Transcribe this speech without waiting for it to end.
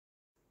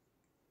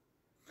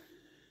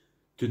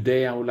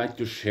Today I would like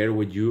to share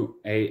with you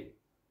a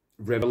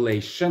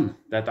revelation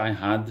that I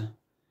had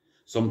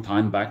some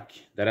time back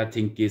that I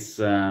think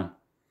is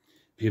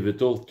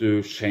pivotal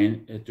to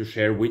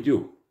share with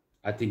you.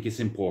 I think it's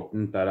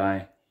important that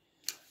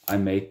I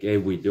make a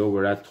video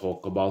where I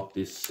talk about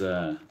this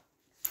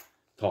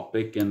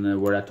topic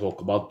and where I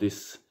talk about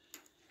this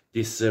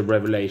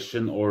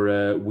revelation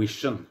or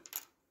vision.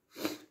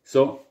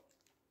 So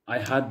I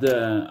had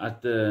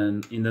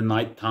in the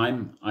night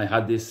time I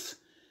had this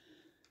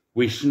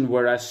vision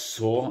where I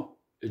saw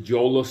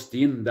Joel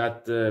Osteen,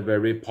 that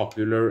very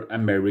popular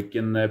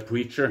American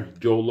preacher,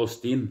 Joel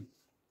Osteen.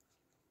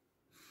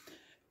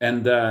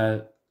 And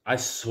I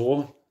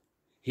saw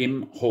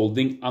him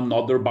holding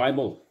another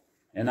Bible.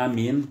 And I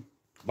mean,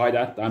 by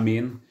that, I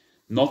mean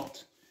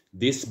not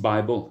this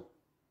Bible,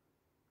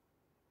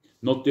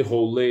 not the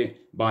Holy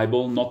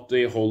Bible, not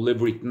the Holy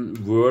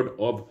written Word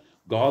of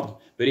God,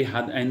 but he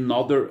had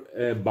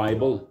another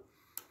Bible.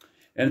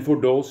 And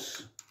for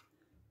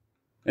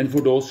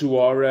those who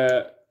are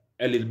a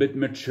little bit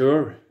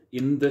mature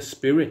in the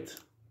spirit,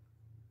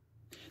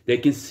 they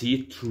can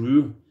see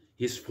through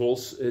his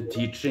false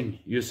teaching,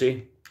 you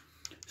see.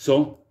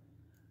 So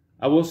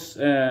I was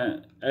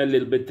a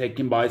little bit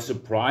taken by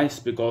surprise,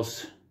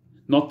 because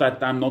not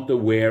that I'm not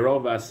aware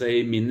of as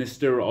a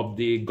minister of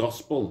the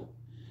gospel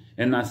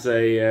and as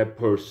a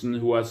person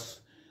who has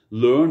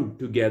learned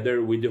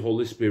together with the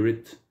Holy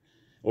Spirit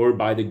or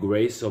by the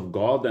grace of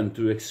God and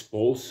to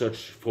expose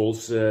such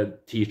false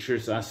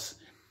teachers as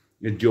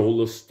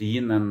Joel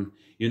Osteen. And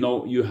you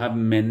know, you have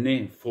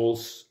many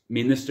false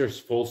ministers,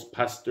 false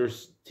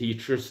pastors,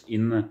 teachers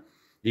in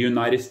the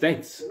United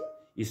States.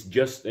 It's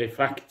just a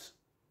fact.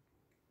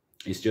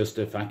 It's just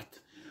a fact.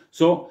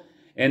 So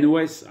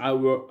anyways, I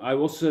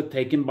was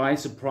taken by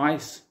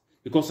surprise,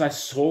 because I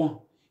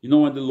saw, you know,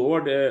 when the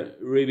Lord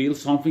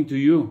reveals something to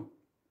you,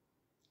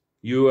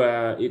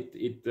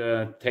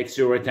 it takes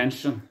your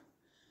attention.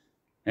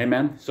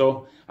 Amen.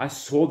 So I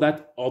saw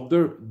that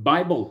other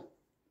Bible.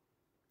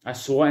 I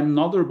saw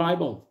another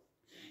Bible.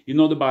 You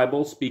know, the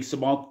Bible speaks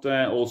about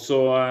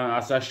also,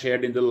 as I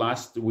shared in the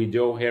last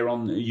video here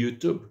on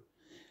YouTube,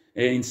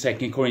 in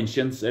 2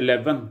 Corinthians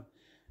 11,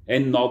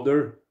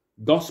 another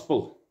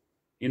gospel.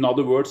 In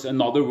other words,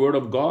 another word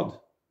of God,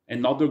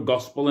 another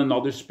gospel,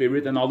 another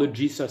spirit, another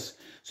Jesus.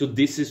 So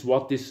this is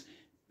what these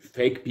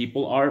fake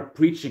people are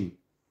preaching.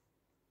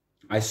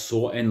 I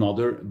saw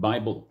another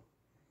Bible.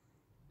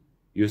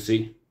 You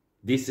see,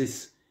 this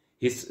is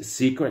his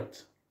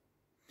secret.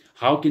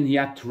 How can he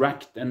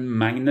attract and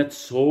magnet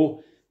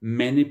so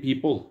many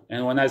people?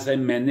 And when I say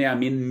many, I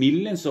mean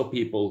millions of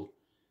people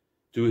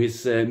to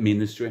his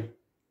ministry.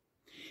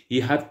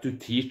 He had to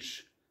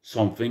teach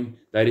something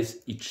that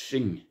is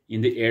itching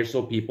in the ears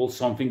of people,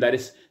 something that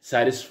is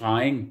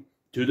satisfying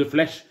to the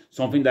flesh,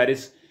 something that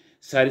is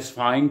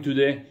satisfying to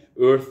the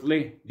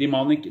earthly,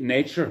 demonic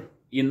nature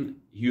in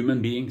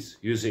human beings,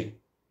 you see.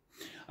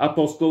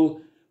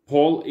 Apostle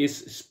Paul is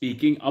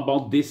speaking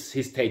about this.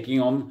 He's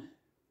taking on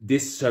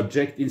this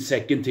subject in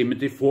 2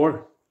 Timothy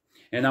 4.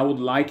 And I would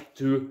like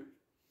to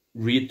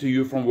read to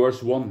you from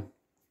verse 1.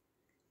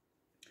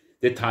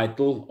 The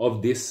title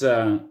of this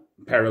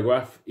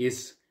paragraph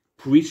is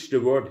Preach the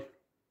Word.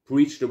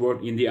 Preach the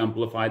Word in the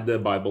Amplified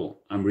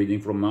Bible I'm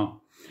reading from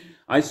now.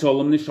 I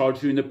solemnly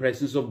charge you in the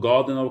presence of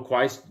God and of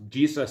Christ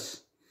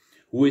Jesus,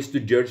 who is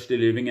to judge the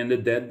living and the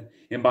dead,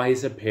 and by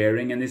his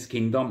appearing and his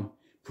kingdom,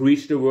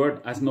 preach the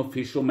word as an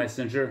official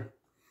messenger.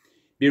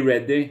 Be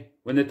ready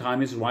when the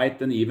time is right,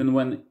 and even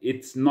when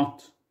it's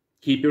not.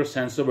 Keep your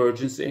sense of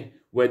urgency,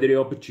 whether the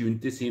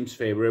opportunity seems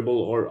favorable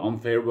or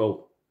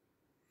unfavorable,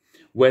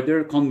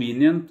 whether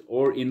convenient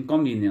or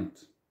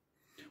inconvenient,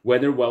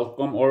 whether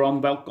welcome or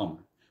unwelcome.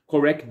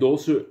 Correct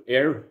those who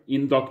err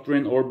in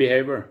doctrine or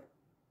behavior.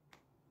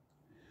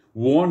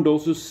 Warn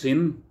those who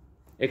sin.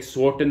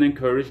 Exhort and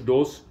encourage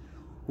those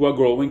who are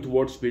growing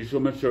towards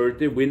spiritual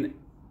maturity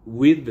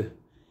with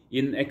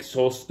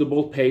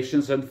inexhaustible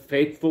patience and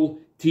faithful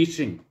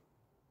teaching.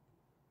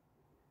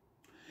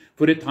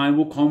 For the time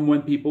will come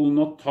when people will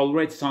not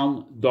tolerate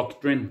sound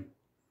doctrine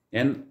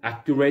and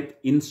accurate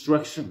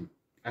instruction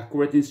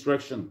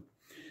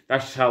that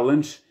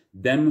challenge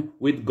them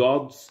with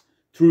God's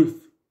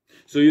truth.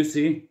 So you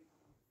see,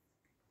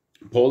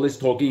 Paul is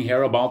talking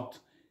here about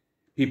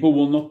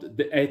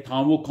a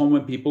time will come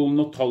when people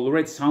will not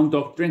tolerate sound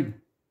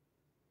doctrine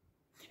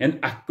and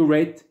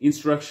accurate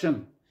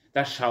instruction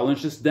that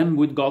challenges them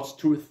with God's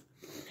truth.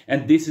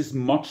 And this is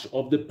much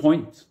of the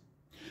point.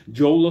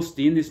 Joel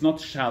Osteen is not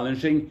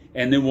challenging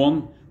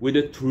anyone with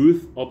the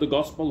truth of the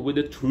gospel, with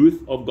the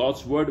truth of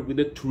God's word, with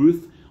the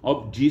truth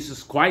of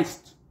Jesus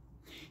Christ.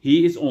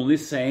 He is only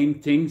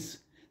saying things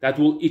that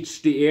will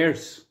itch the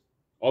ears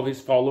of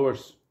his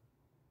followers.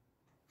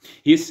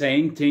 He is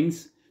saying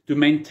things to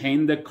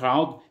maintain the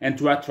crowd and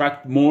to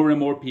attract more and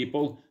more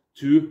people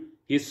to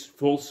his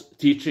false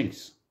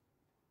teachings.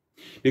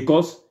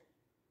 Because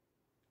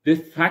the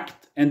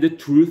fact and the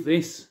truth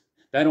is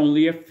that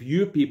only a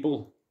few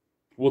people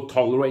will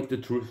tolerate the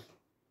truth.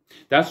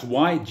 That's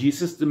why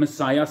Jesus the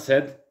Messiah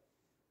said,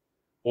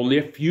 Only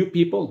a few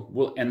people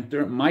will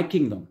enter my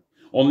kingdom.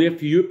 Only a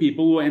few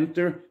people will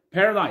enter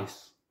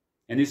paradise.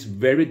 And it's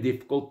very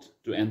difficult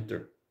to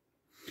enter.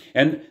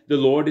 And the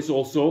Lord is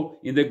also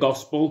in the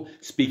gospel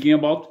speaking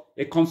about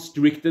a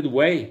constricted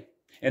way,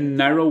 a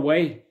narrow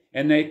way,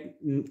 and a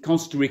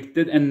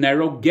constricted and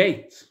narrow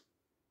gate.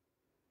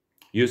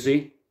 You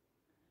see?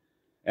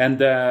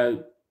 And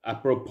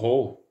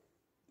apropos,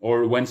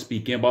 or when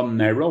speaking about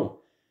narrow,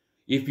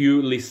 if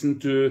you listen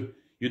to,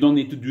 you don't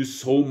need to do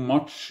so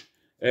much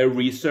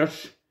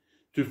research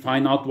to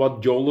find out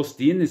what Joel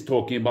Osteen is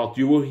talking about.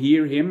 You will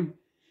hear him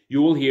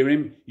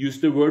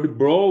use the word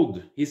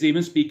broad. He's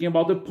even speaking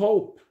about the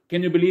Pope.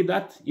 Can you believe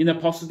that? In a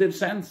positive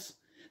sense.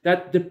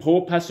 That the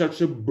Pope has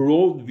such a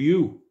broad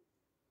view.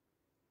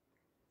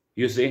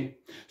 You see?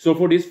 So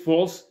for these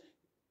false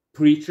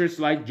preachers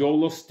like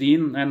Joel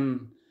Osteen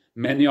and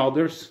many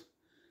others,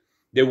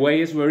 the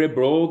way is very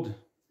broad.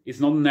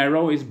 It's not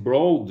narrow, it's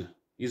broad.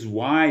 It's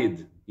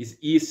wide. It's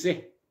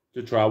easy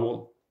to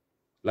travel.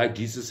 Like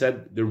Jesus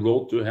said, the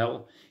road to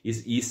hell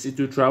is easy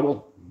to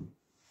travel.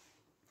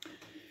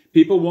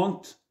 People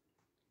won't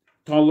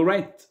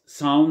tolerate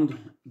sound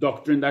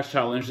doctrine that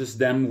challenges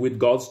them with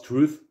God's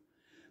truth,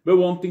 but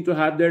wanting to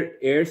have their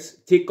ears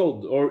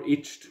tickled or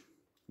itched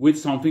with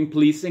something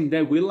pleasing,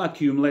 they will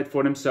accumulate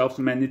for themselves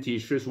many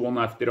teachers, one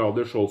after the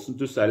other, chosen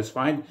to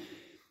satisfy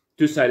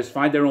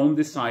their own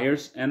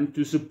desires and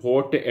to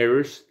support the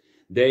errors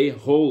they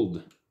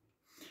hold.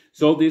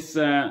 So this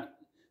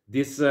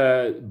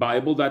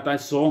Bible that I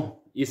saw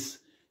is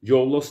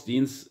Joel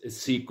Osteen's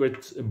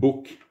secret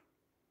book.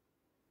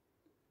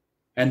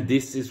 And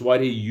this is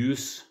what he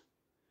used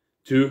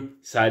to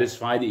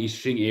satisfy the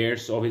itching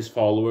ears of his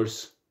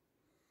followers.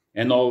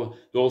 And all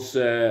those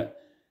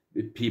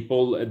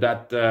people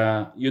that,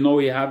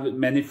 he have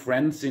many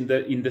friends in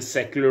the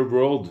secular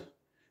world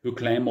who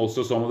claim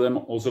also, some of them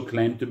also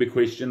claim to be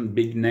Christian,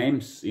 big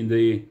names in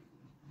the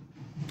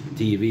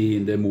TV,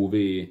 in the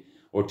movie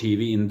or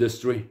TV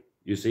industry.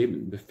 You see,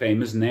 the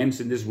famous names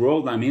in this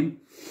world, I mean.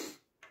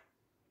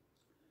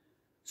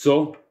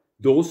 So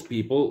those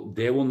people,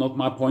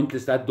 my point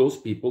is that those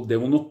people, they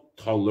will not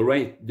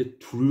tolerate the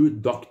true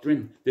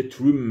doctrine, the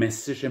true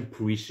message and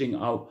preaching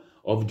of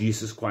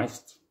Jesus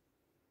Christ.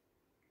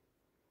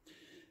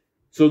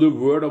 So the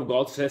word of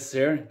God says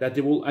here that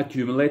they will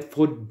accumulate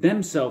for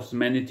themselves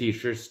many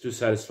teachers to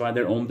satisfy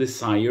their own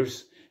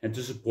desires and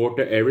to support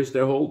the errors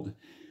they hold.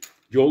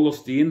 Joel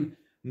Osteen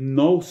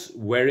knows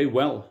very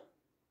well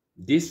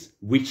this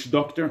witch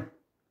doctor.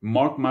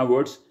 Mark my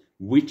words,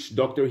 witch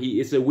doctor. He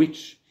is a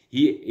witch.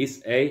 He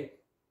is a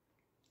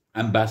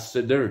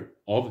ambassador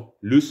of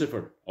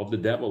Lucifer, of the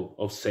devil,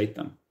 of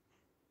Satan.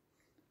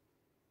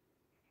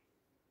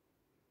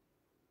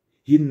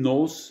 He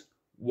knows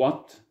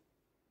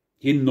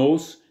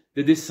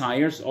the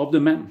desires of the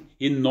men.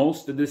 He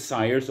knows the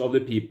desires of the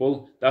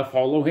people that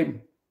follow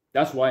him.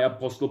 That's why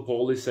Apostle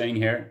Paul is saying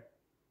here,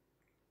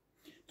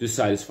 to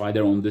satisfy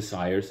their own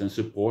desires and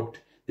support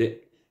the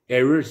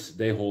errors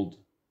they hold.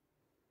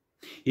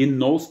 He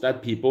knows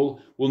that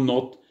people will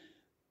not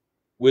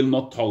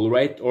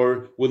tolerate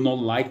or will not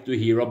like to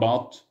hear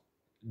about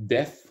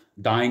death,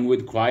 dying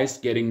with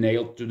Christ, getting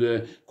nailed to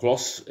the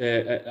cross,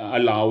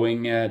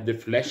 allowing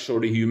the flesh or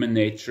the human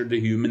nature, the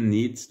human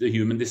needs, the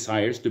human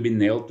desires to be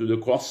nailed to the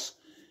cross.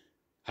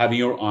 Having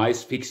your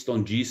eyes fixed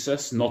on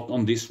Jesus, not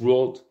on this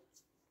world,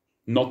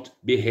 not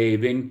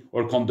behaving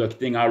or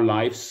conducting our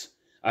lives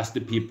as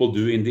the people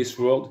do in this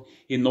world.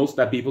 He knows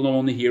that people don't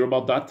want to hear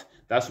about that.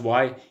 That's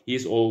why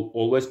he's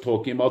always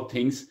talking about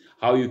things,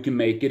 how you can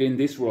make it in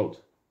this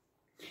world.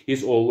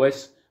 He's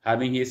always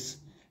having his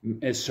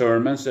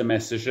sermons and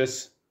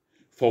messages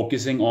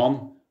focusing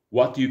on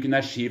what you can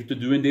achieve to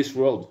do in this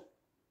world.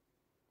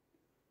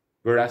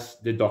 Whereas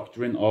the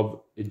doctrine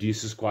of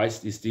Jesus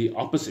Christ is the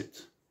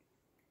opposite.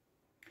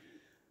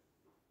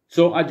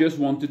 So I just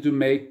wanted to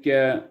make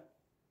a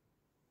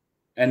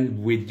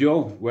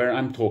video where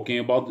I'm talking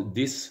about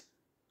this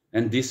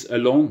and this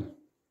alone.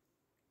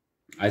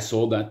 I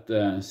saw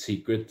that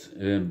secret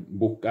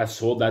book. I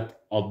saw that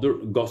other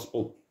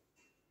gospel.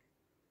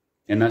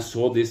 And I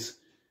saw this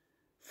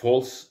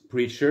false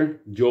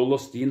preacher, Joel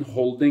Osteen,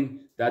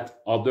 holding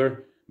that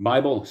other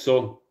Bible.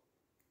 So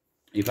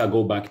if I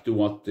go back to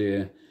what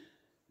the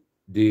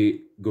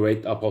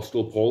great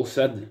Apostle Paul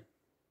said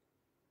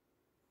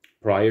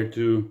prior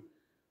to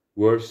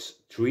verse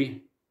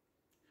 3.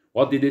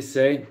 What did he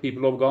say,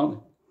 people of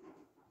God?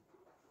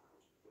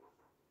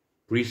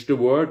 Preach the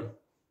word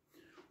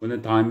when the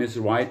time is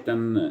right,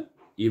 and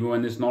even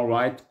when it's not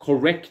right,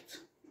 correct,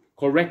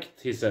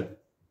 he said.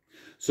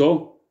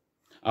 So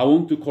I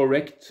want to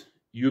correct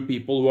you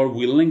people who are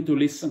willing to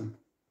listen.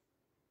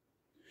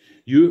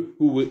 You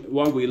who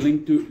are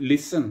willing to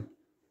listen.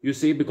 You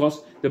see,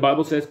 because the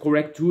Bible says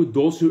correct too,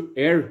 those who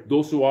err,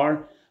 those who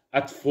are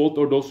at fault,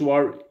 or those who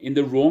are in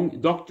the wrong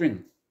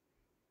doctrine.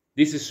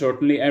 This is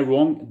certainly a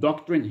wrong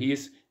doctrine he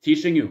is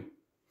teaching you.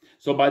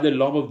 So by the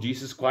love of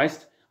Jesus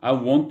Christ, I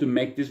want to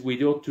make this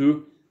video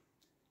to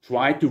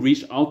try to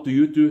reach out to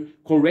you, to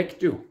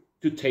correct you,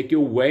 to take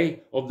you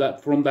away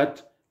from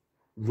that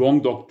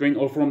wrong doctrine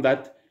or from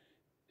that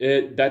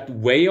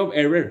way of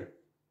error.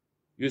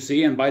 You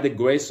see, and by the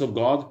grace of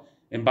God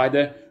and by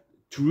the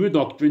true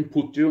doctrine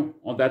put you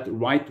on that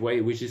right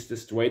way, which is the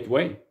straight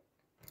way.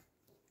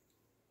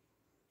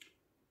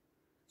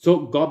 So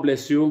God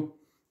bless you,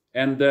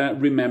 and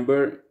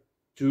remember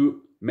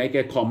to make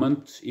a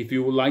comment if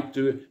you would like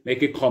to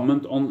make a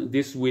comment on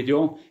this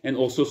video, and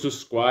also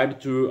subscribe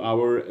to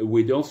our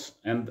videos,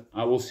 and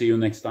I will see you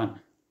next time.